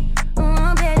 me.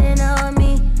 I'm betting on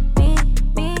me, me,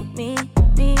 me, me,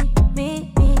 me, me,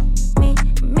 me, me,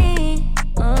 me.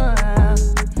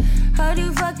 Heard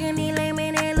you fucking me lame,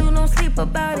 ain't lose no sleep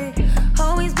about it.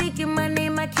 Always speaking my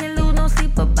name, I can't lose no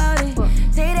sleep about it.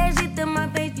 Say that shit to my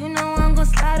face, you know I'm gon'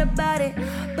 slide about it.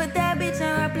 Put that bitch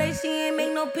in her place, she ain't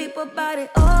make no peep about it.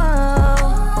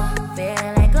 Oh,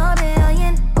 feeling like a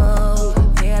billion. Oh,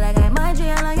 feel like I might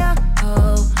drill on ya.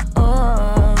 Oh,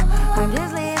 oh, I'm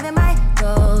just living my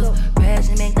goals.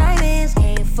 Pressure make diamonds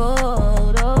can't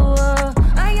fold. Oh,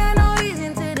 I got no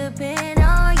reason to depend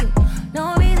on you.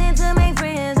 No reason to make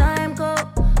friends, I'm cold.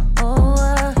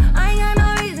 Oh, I got no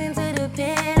reason to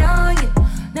depend on you.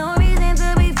 No reason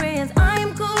to be friends,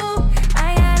 I'm cool.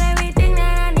 I got everything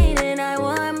that I need and I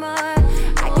want more.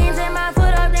 I can't take my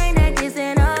foot off their neck, it's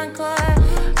an encore.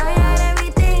 I got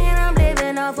everything and I'm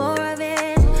living off for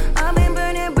revenge. I've been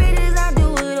burning bridges, I do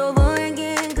it over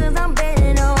again. 'Cause I'm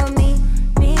betting on me,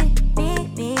 me, me,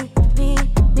 me, me,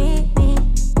 me, me,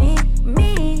 me,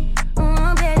 me.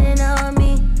 I'm betting on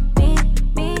me, me,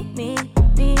 me, me,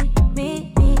 me, me,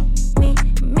 me, me,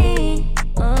 me.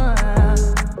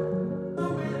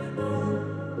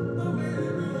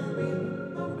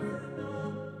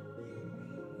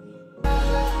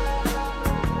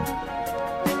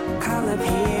 Call up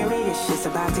Harry, your shit's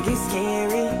about to get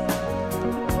scary.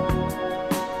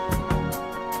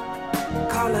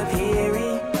 Call up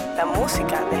Harry, la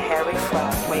música de Harry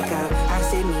Fraud. Wake up, I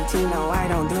said me cappuccino, I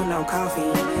don't do no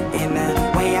coffee. And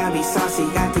the way I be saucy,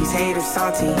 got these haters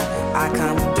salty. I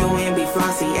come through and be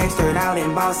flossy, extra out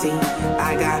and bossy.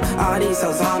 I got all these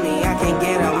hoes on me, I can't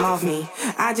get them off me.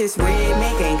 I just red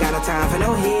make, ain't got no time for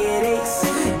no headaches.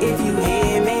 If you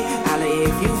hear me, holla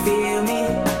if you feel me.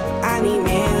 I need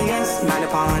millions, not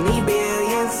upon need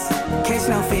billions. Catch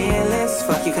no feelings,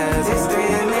 fuck you cause it's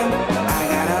thrilling. I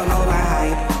gotta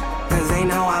overhype, cause they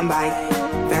know I'm bike.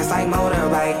 Fast like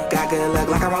motorbike, got good luck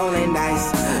like a rolling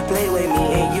dice. Play with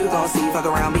me and you gon' see, fuck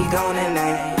around, be gone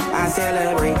tonight. I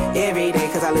celebrate every day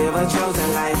cause I live a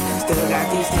chosen life. Still got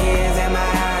these tears in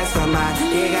my eyes from my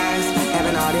big eyes.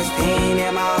 Having all this pain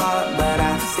in my heart, but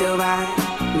I still ride.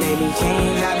 Maybe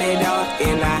change, I've been dark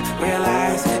and I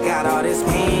realize. Got all this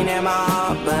pain in my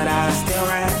heart, but I still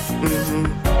ride.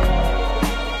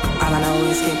 All I know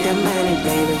is get that money,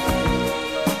 baby.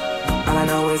 All I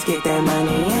know is get that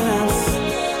money,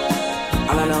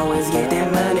 All I know is get that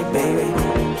money, baby.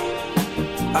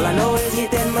 All I know is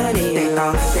get that money. They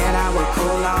thought that I would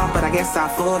cool off, but I guess I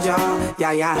fooled y'all.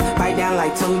 Yeah, bite down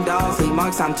like two dogs. Leave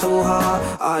marks, I'm too hard.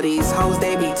 All these hoes,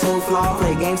 they be too flawed.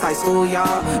 Play games like school,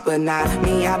 y'all. But not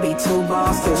me, I be too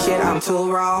boss. Still shit, I'm too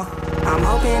raw. I'm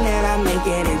hoping that I make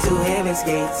it into heaven's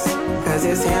gates. Cause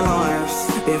it's hell on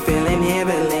earth, been feeling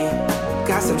heavily.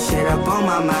 Got some shit up on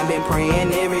my mind, been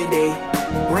praying every day.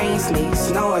 Rain, sneak,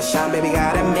 snow or shine, baby,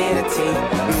 gotta meditate.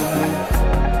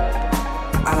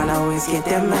 All I know is get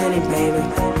that money, baby.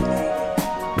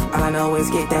 All I know is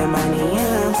get that money,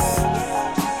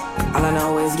 All I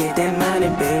know is get that money,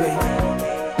 baby.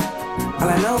 All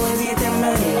I know is get that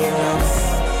money,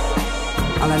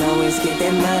 All I know is get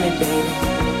that money, baby.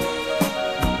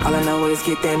 All I know is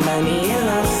get that money,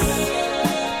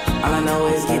 All I know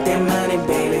is get that money,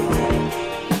 baby.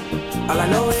 All I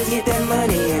know is get that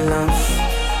money,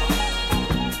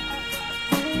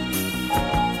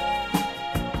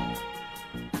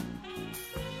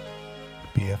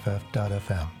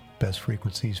 BFF.FM, best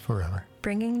frequencies forever.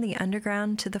 Bringing the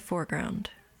underground to the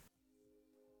foreground.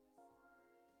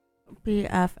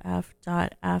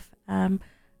 BFF.FM,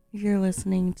 you're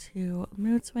listening to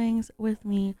Mood Swings with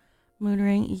me,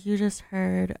 Moodring. You just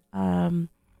heard a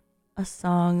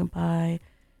song by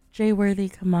Jay Worthy,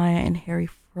 Kamaya, and Harry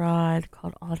Fraud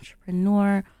called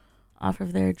Entrepreneur off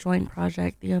of their joint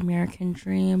project, The American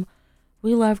Dream.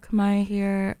 We love Kamaya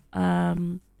here.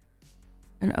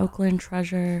 An Oakland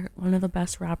treasure, one of the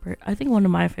best rappers. I think one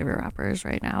of my favorite rappers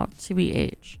right now,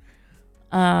 TBH.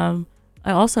 I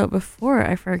also, before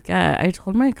I forget, I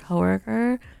told my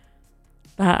coworker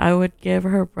that I would give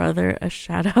her brother a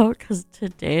shout out because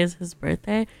today is his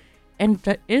birthday. And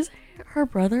is her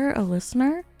brother a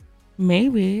listener?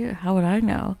 Maybe. How would I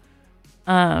know?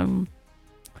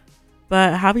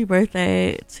 But happy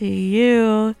birthday to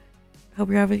you. Hope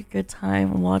you're having a good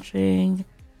time watching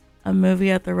a movie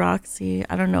at the Roxy.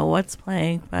 I don't know what's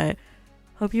playing, but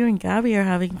hope you and Gabby are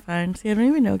having fun. See, I don't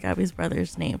even know Gabby's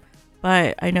brother's name,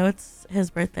 but I know it's his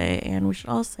birthday, and we should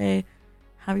all say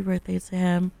happy birthday to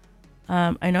him.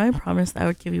 I know I promised I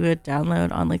would give you a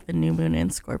download on like the new moon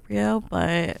in Scorpio,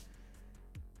 but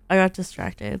I got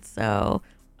distracted, so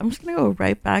I'm just gonna go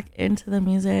right back into the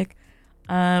music.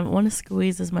 Want to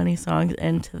squeeze as many songs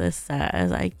into this set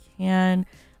as I can.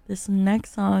 This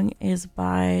next song is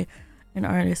by an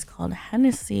artist called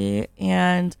Hennessy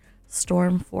and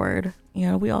Stormford,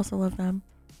 and we also love them.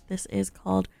 This is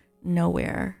called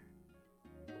Nowhere.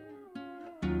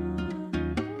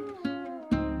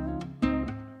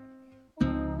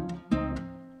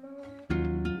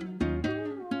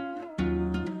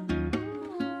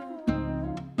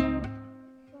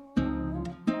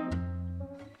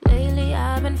 Lately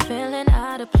I've been feeling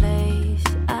out of place.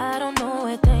 I don't know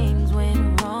where things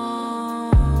went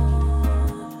wrong.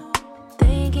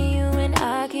 Thinking you and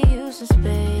I could use some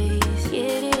space.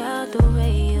 Get it out the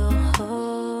way you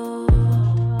hold.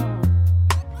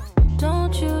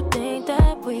 Don't you think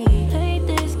that we played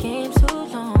this game too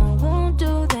long? Won't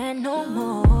do that no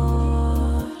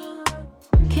more.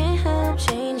 Can't help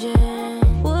changing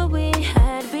what we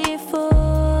had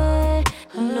before.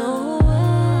 No.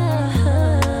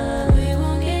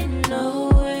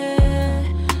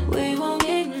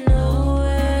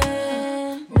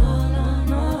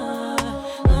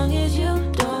 Long as you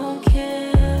don't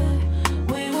care.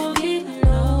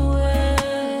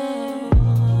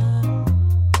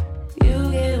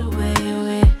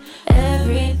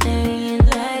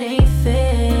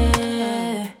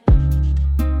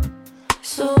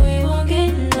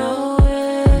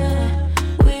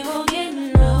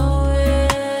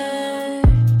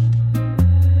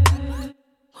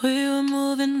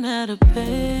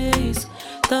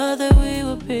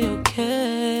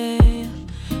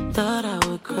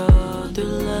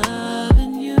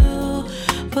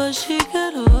 but she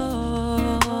got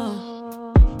off.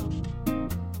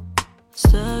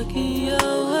 Stuck in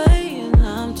your way and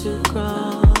I'm too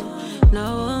grown.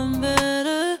 Now I'm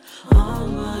better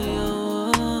on my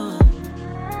own.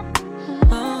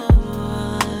 On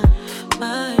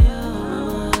my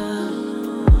own.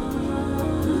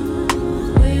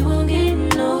 We won't get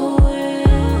nowhere.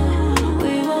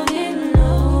 We won't get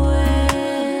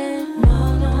nowhere.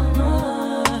 No, no, no.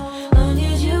 Long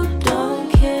as you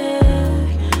don't care,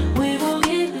 we won't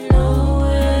get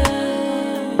nowhere.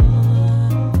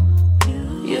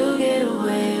 You get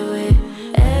away with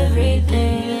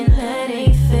everything, and that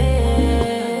ain't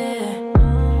fair.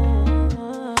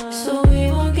 So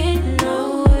we won't get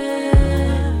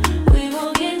nowhere. We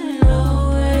won't get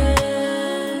nowhere.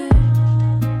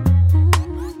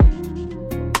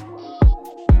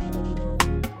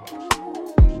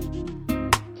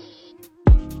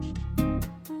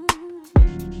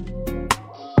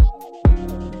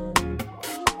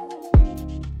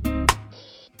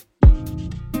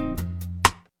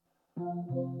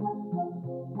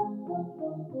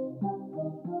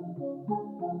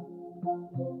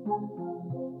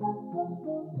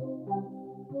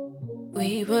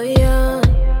 We were young,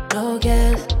 no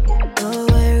gas, no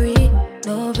worry,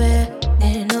 no bed,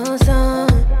 and no son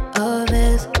of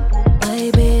us. My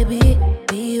baby,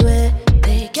 beware,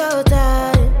 take your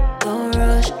time, don't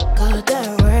rush, cause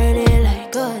that word is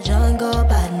like a jungle,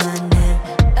 bad man name.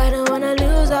 I don't wanna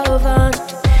lose our fun.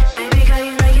 Baby girl,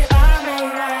 you know you are my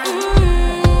right.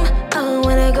 I don't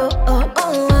wanna go, oh,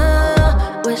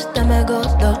 oh, wish time I go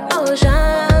slow motion.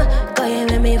 Girl, you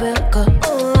make me feel good,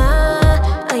 oh,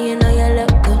 and you know you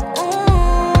look good,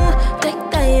 take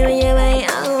time when you ain't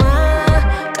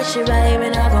out, cause you vibe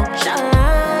in a function.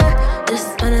 Just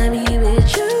wanna be with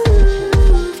you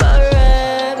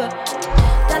forever.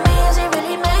 Tell me, is it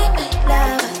really my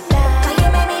love? How you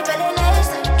make me feel it like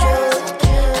so true?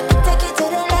 Take it to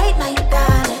the light, my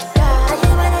darling. How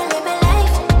you wanna live my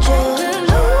life true? The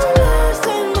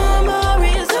long-lasting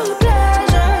memories of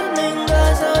pleasure linger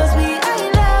so sweet. I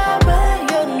love when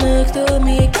you're next to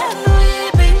me. Can we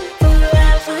be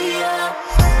forever young?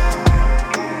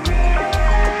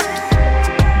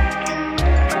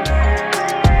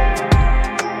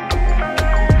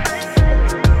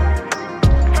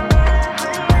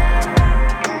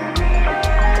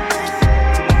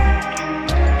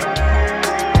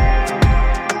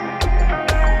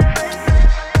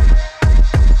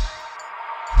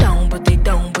 Down, put it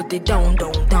down, put it down,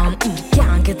 down, down.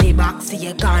 Can't get it back, see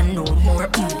you gone no more.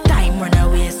 Time run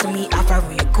away, so me have a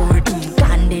record.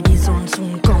 Candy sun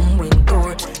soon come when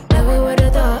court. Never would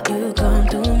have thought you come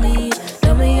to me.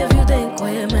 Tell me if you think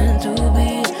we're meant to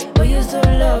be. But you still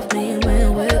love me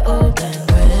when we're old and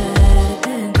gray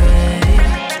and gray.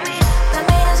 Tell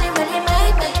me, is it really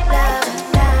make me love?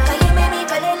 How you make me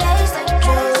feel it like so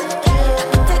true?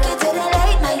 Take it to the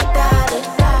light, my darling.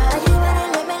 How you wanna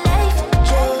live my life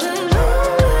true? The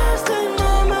long-lasting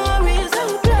memories of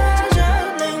pleasure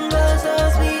linger so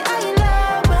sweet. I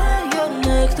love when you're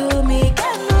next to me.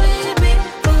 Can we be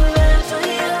forever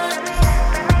young?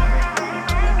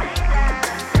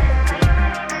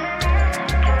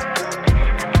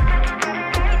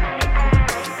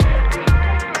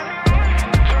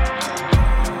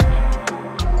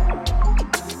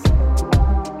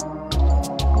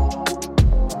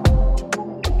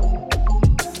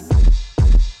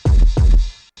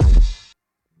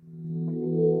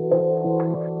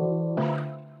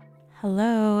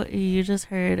 Hello, you just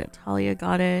heard Talia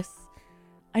Goddess.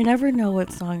 I never know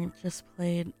what song just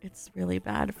played. It's really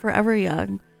bad. Forever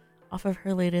Young, off of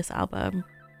her latest album,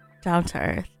 Down to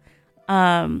Earth.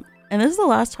 And this is the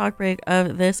last talk break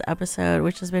of this episode,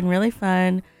 which has been really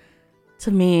fun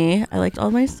to me. I liked all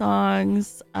my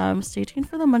songs. Stay tuned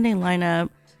for the Monday lineup.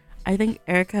 I think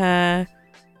Erica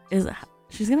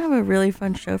she's gonna have a really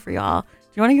fun show for y'all. Do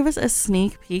you want to give us a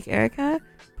sneak peek, Erica?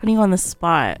 Putting you on the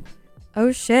spot.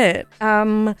 Oh shit.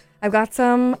 I've got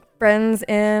some friends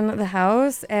in the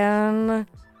house and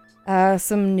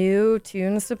some new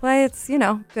tunes to play. It's,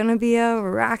 gonna be a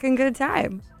rockin' good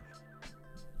time.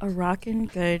 A rockin'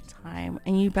 good time.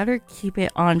 And you better keep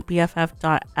it on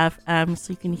BFF.FM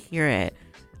so you can hear it.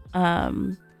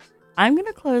 I'm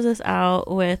gonna close this out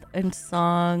with a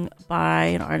song by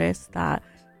an artist that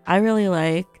I really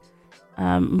like.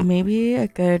 Maybe a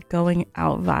good going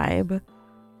out vibe.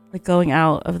 Like going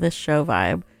out of this show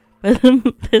vibe. But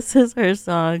this is her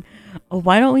song,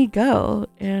 Why Don't We Go?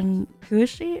 And who is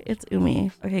she? It's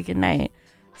Umi. Okay, good night.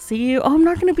 See you. Oh, I'm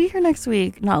not going to be here next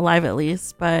week. Not live at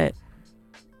least, but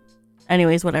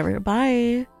anyways, whatever.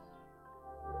 Bye.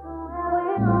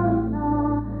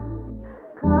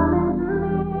 Coming to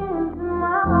me into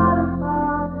my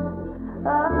waterfall.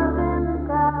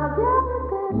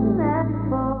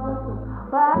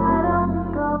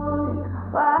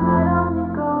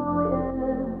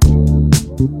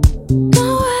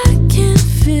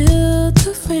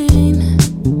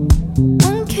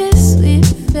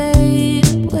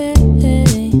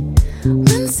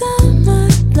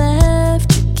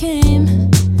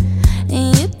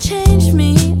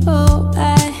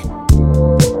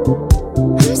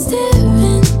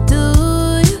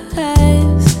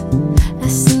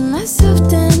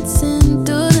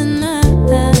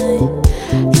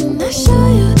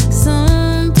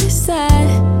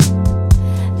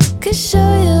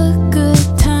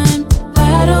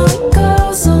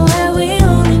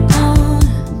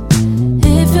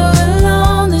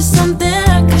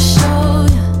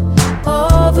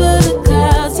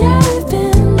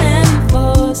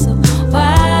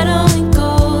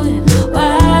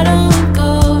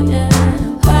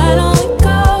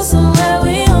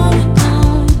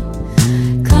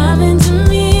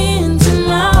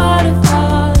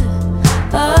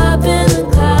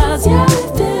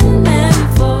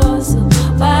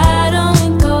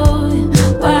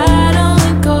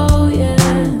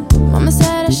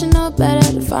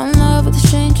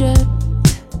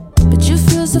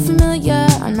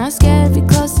 scared to be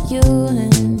close to you.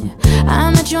 And I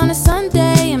met you on a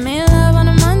Sunday and made love on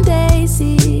a Monday.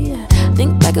 See,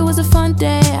 think back, it was a fun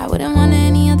day. I wouldn't want it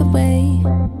any other way.